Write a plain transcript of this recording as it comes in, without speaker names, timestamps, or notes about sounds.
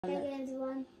Hey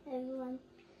everyone.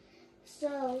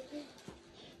 So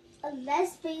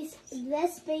this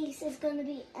base is gonna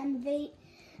be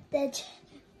invaded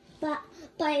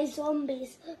by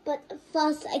zombies. But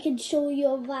first, I can show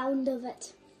you around of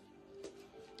it.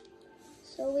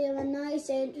 So we have a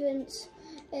nice entrance.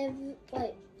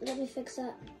 Wait, let me fix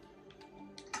that.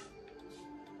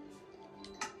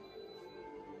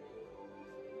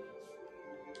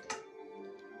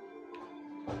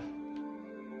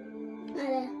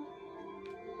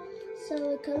 So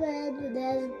we come in,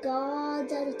 there's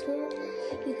guards at the top.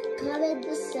 You can come in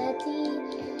the city,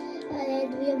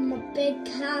 and we have my big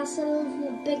castle,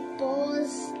 my big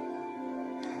boss.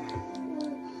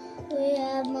 We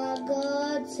have my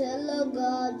gods, hello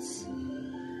gods.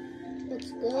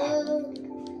 Let's go.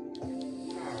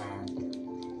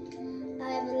 I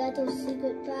have a little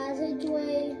secret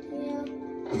passageway here.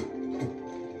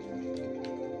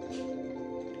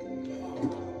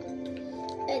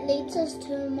 It leads us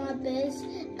to my base.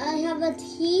 I have a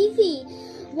TV.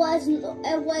 It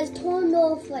was turned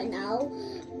off right now,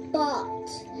 but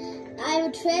I have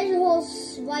a treasure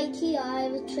horse right here. I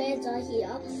have a treasure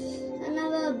here, and I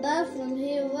have a bathroom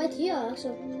here, right here.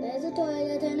 So there's a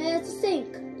toilet and there's a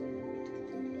sink.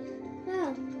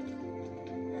 Wow.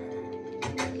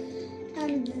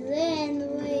 And then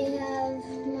we have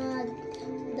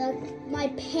my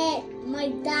pet. My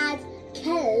dad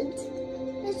killed.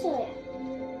 Let's show you.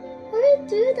 How do you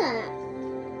do that?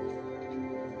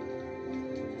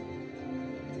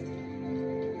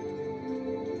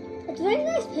 It's a very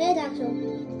nice pet,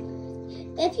 actually.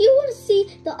 If you want to see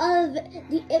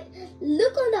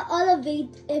look on the other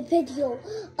video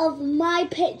of my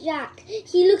pet Jack.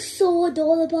 He looks so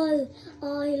adorable.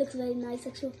 Oh, he looks very nice,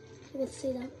 actually. You can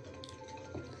see that.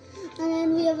 And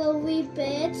then we have a wee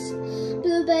bed.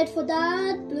 Blue bed for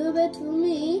Dad, blue bed for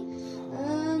me.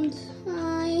 And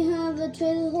I have a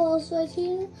treasure horse right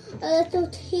here, a little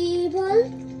table,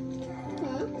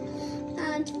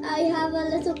 and I have a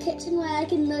little kitchen where I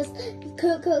can just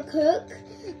cook,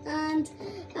 and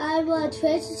I have a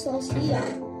treasure sauce here.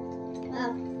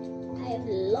 Wow, I have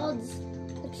lots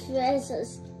of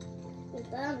treasures with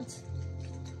that.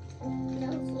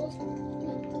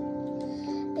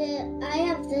 I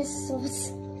have this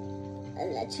sauce. I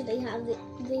literally have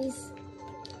these.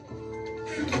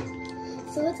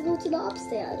 So let's go to the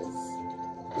upstairs.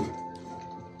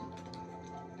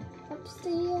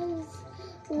 Upstairs,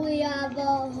 we have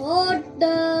a hot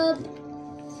tub,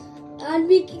 and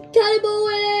we can cannibal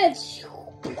in it.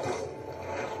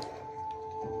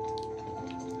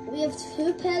 We have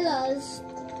two pillars.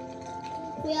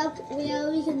 We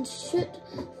can shoot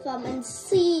from and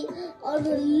see on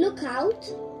the lookout.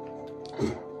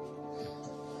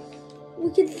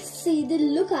 We can see the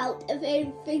lookout if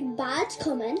anything bad's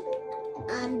coming.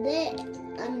 And then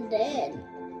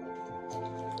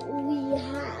we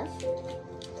have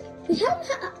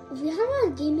a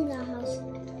game in our house.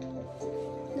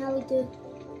 Now we do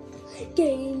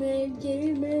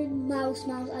gaming, mouse.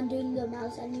 I'm doing the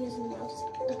mouse. I'm using the mouse.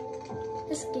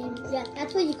 This game, yeah,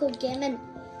 that's what you call gaming.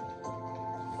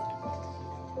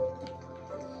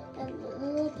 And a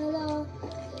little pillow,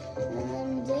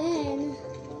 and then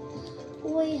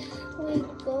we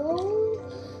go.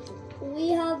 We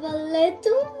have a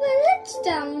little village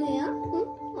down here.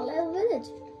 A little village.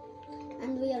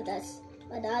 And we have this.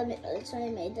 But I literally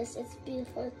made this. It's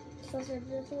beautiful. It's so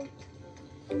beautiful.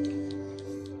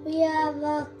 We have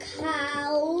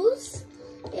cows.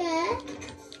 Yeah.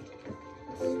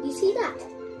 You see that?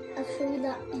 I'll show you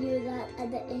that at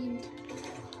the end.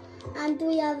 And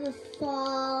we have a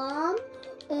farm.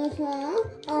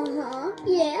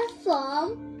 Yeah,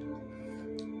 farm.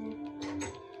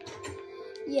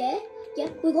 Yeah,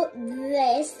 we got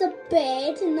this, the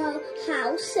bed and the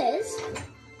houses.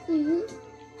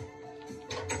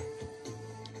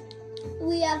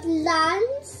 We have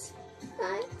lands,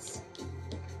 right?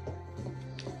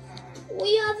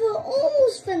 We have an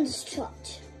almost finished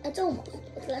church. It's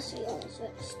literally almost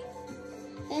finished.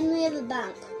 And we have a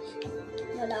bank.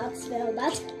 No, that's very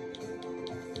bad.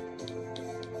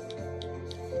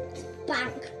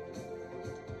 Bank.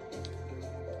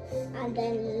 And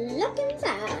then look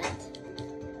inside.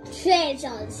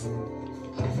 Treasures.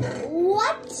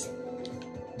 What?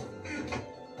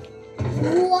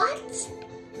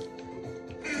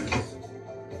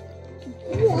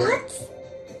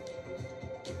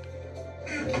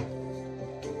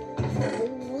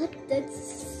 That's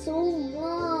so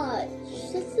much.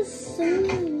 This is so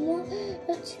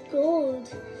much gold.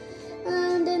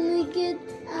 And then we get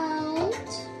out.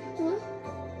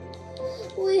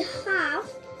 We have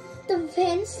the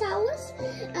fence towers,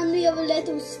 and we have a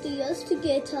little stairs to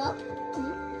get up.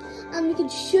 and we can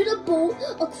shoot a boat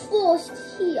across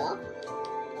here,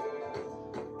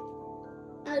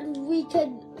 and we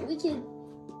can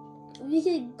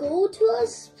go to our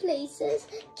places,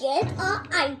 get our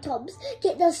items,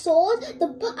 get the sword,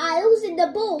 the arrows, and the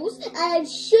bows, and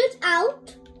shoot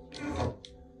out.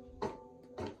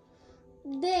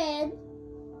 Then,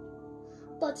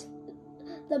 but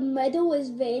the meadow is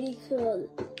very cool.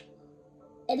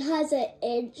 It has an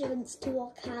entrance to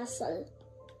our castle.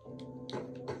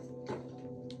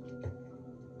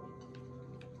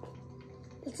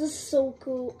 This is so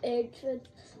cool entrance.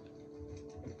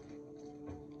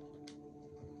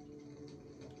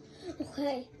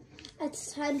 Okay,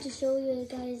 it's time to show you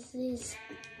guys this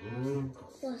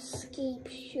escape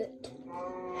chute.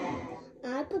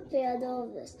 I prepared all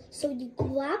of this. So you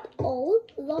grab all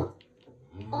the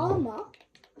armor.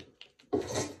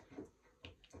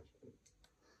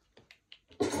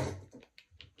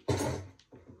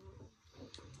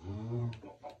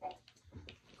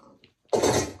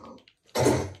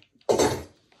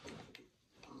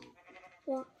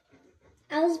 What?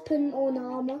 I was putting on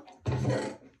armor.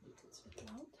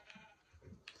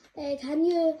 Can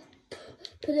you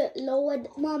put it lower,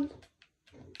 Mum?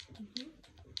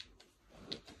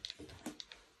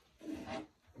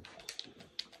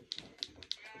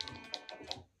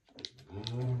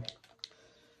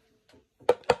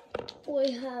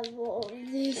 We have all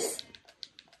of these.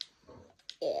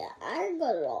 Yeah, I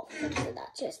got it all into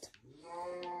that chest.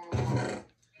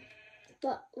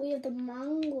 But we have the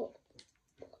mango.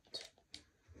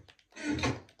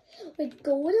 We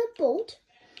go in a boat.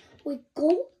 We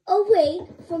go away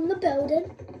from the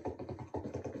building.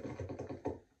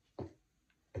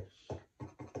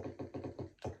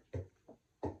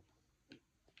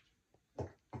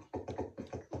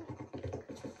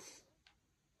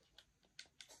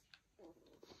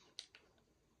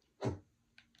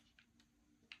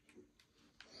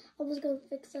 I was gonna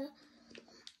fix that.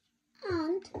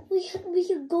 And we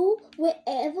can go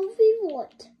wherever we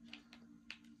want.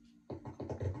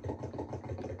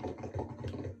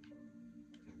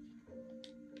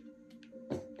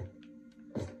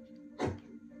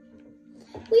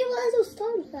 We have a little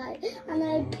starlight, and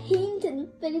I painted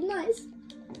very nice.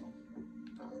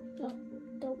 No,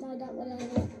 don't mind that one.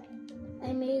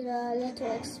 I made a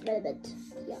little experiment.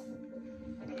 Yeah.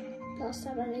 Last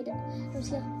time I made it was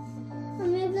here. I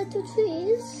made little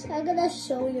trees. I'm gonna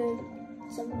show you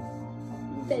some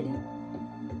very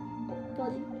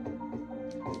funny.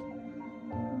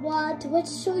 But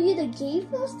let's show you the game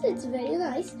first. It's very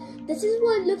nice. This is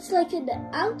what it looks like in the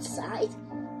outside.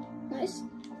 Nice.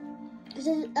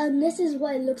 And this is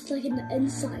what it looks like in the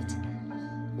inside.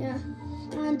 Yeah.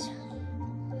 And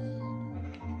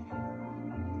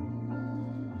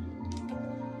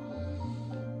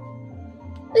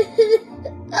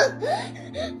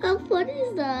how funny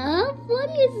is that? How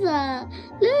funny is that?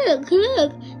 Look,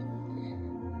 look.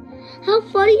 How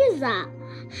funny is that?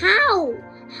 How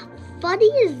funny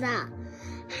is that?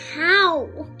 How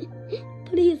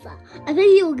funny is that? I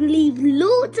think you'll leave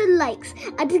loads of likes.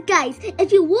 And guys,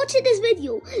 if you're watching this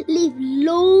video, leave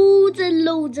loads and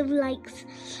loads of likes.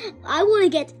 I want to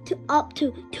get up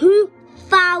to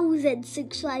 2,000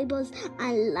 subscribers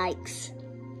and likes.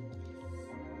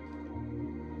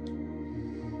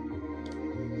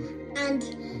 And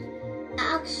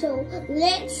actually,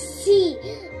 let's see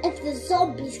if the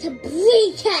zombies can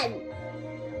break in.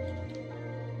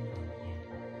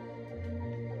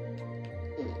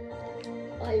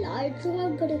 A large one,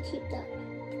 I'm gonna keep that.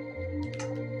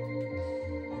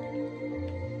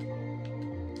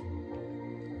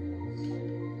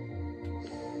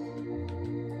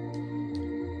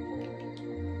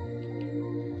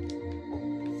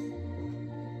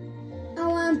 I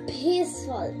want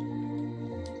peaceful.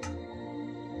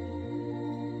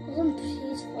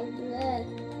 Peaceful blood.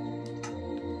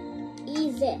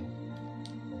 Easy.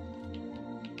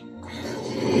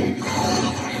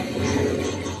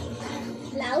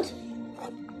 Loud.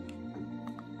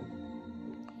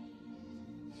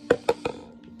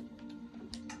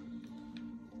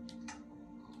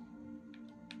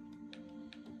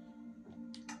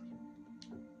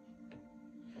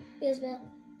 Yes, well.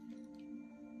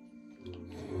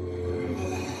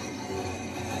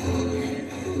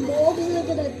 Mobs are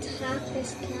gonna attack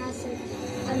this castle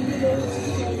and loads of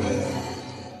things.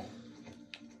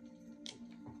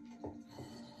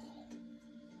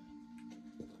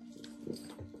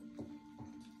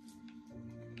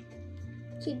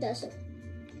 She doesn't.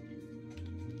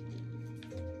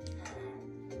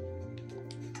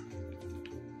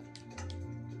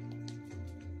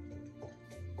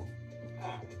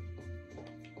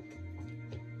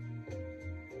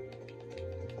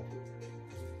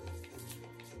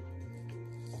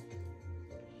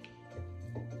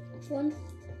 one.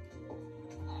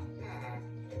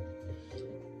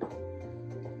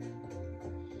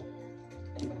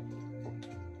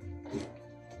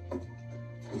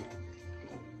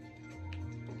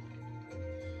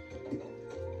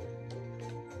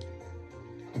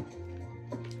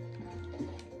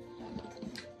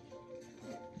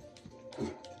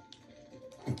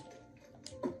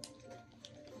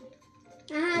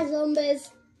 Ah, zombies.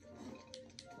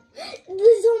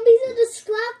 The zombies are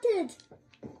distracted.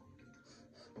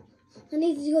 I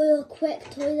need to go to a quick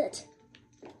toilet.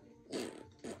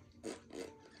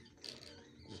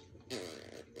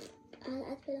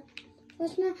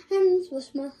 Wash my hands,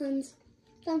 wash my hands.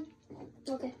 Done.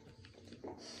 Okay.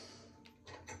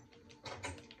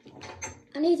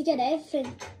 I need to get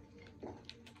everything.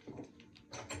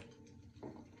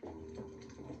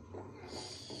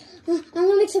 I'm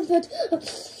gonna make some food.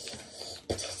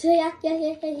 So yeah.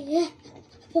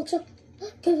 Box up.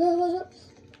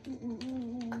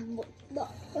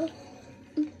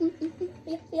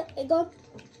 Yeah, I got.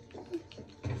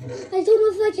 I don't know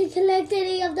if I can collect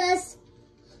any of this.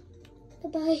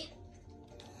 Goodbye.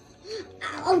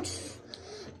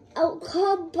 I'll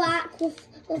come back with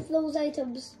those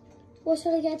items. What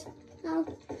should I get now?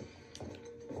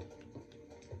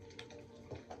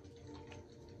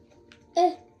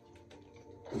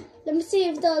 Let me see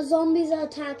if the zombies are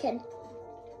attacking.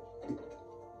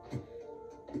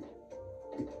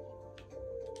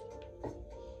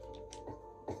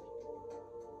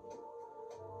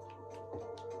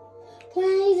 Well,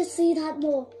 I need to see that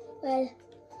more. Well,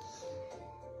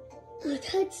 I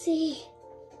can't see.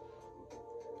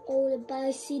 Oh, but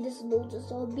I see there's loads of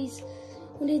zombies.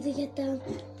 We need to get down.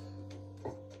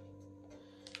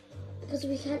 Because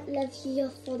we can't live here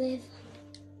forever.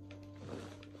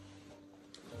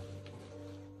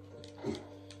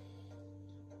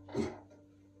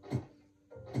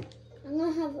 I'm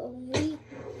gonna have a wee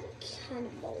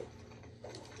cannonball.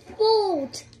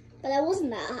 Bolt! But I wasn't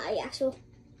that high, actually.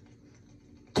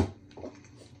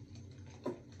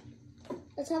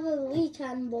 Let's have a wee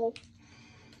cannonball.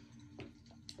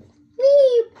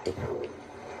 Whee!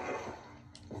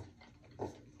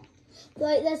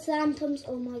 Right, there's lanterns.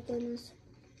 Oh my goodness.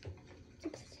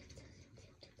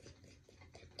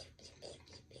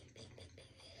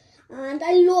 And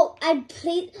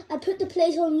I put the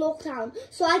place on lockdown,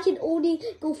 so I can only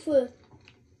go through.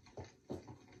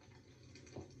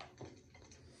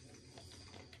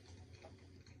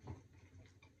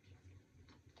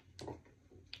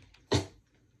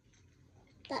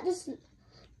 That doesn't.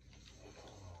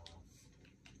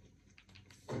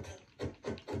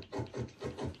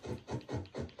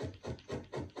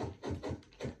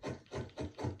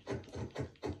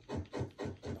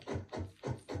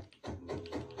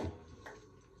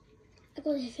 I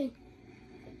got everything.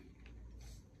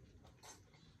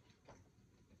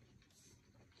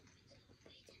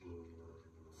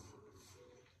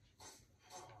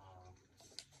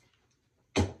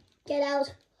 Get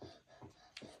out.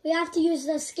 We have to use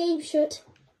the escape chute.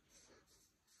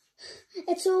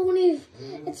 It's our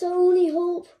only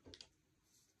hope.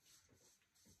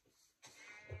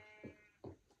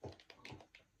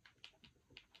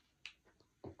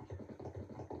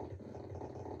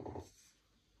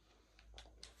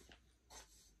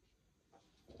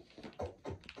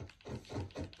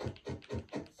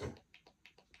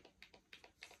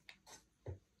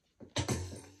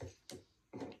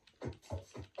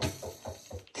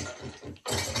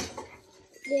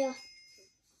 There.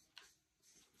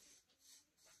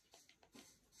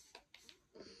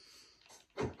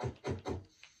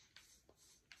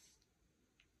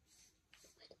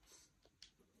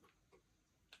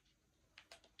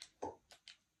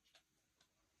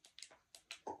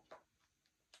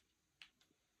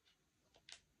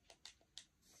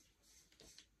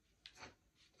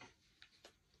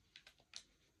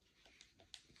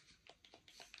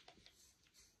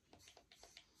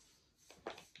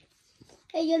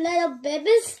 Hey, you little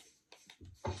babies.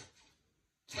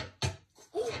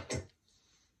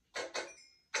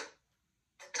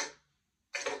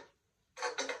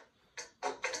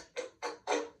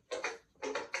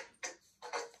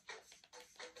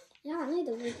 Yeah, I need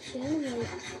to regenerate.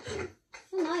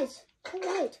 Oh, nice.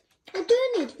 Alright. I do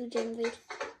need to regenerate.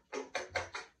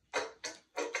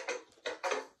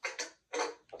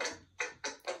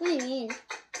 What do you mean?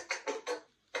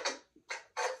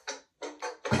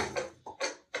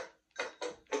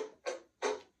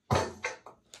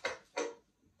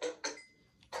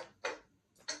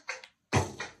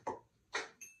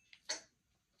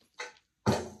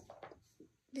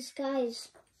 Guys,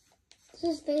 this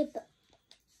is very bad.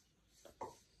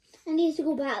 I need to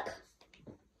go back.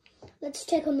 Let's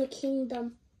check on the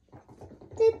kingdom.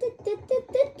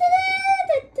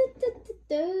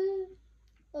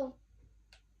 Oh.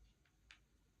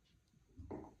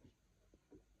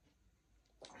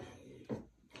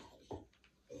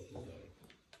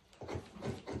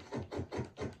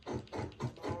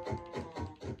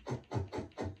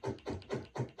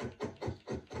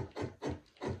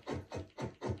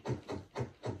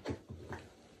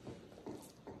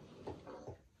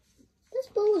 This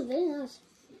bowl is very nice.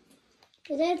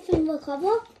 Is everything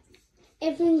recover?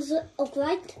 Everything's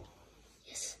alright?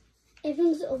 Yes.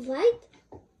 Everything's alright?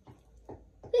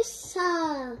 Yes,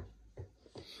 sir.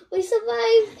 We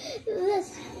survived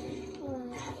this.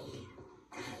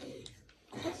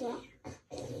 What's that?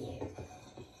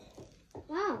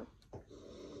 Wow.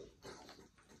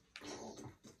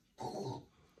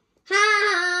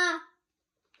 Ha!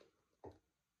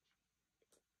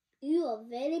 You are a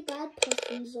very bad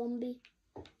person, zombie.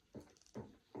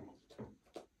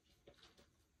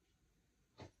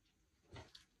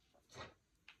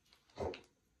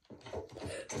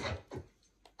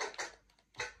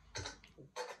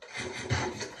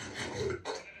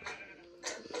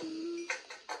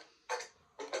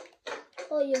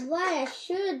 Oh, you're right. I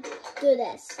should do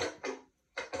this.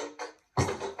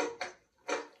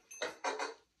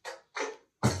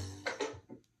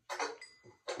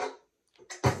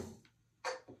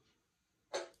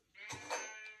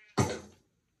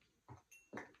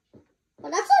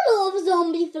 Well, that's a lot of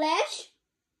zombie flesh.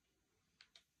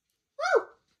 Oh!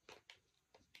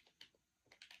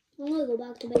 I'm gonna go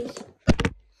back to base.